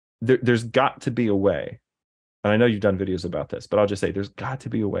there's got to be a way, and I know you've done videos about this, but I'll just say there's got to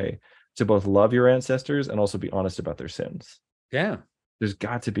be a way to both love your ancestors and also be honest about their sins. Yeah. There's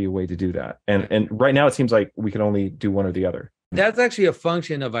got to be a way to do that. And right now it seems like we can only do one or the other. That's actually a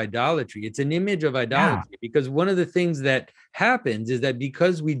function of idolatry. It's an image of Yeah. idolatry because one of the things that happens is that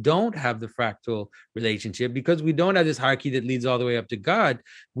because we don't have the fractal relationship, because we don't have this hierarchy that leads all the way up to God,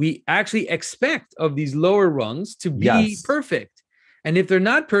 we actually expect of these lower rungs to be Yes. perfect. And if they're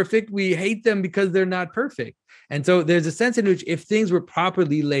not perfect, we hate them because they're not perfect. And so there's a sense in which if things were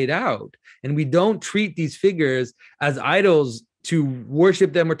properly laid out and we don't treat these figures as idols to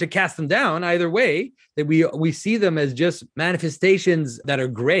worship them or to cast them down, either way, that we see them as just manifestations that are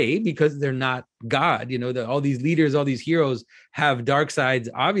gray because they're not God. You know, that all these leaders, all these heroes have dark sides.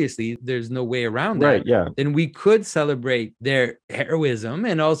 Obviously, there's no way around that. Right. Yeah. Then we could celebrate their heroism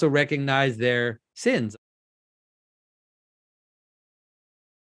and also recognize their sins.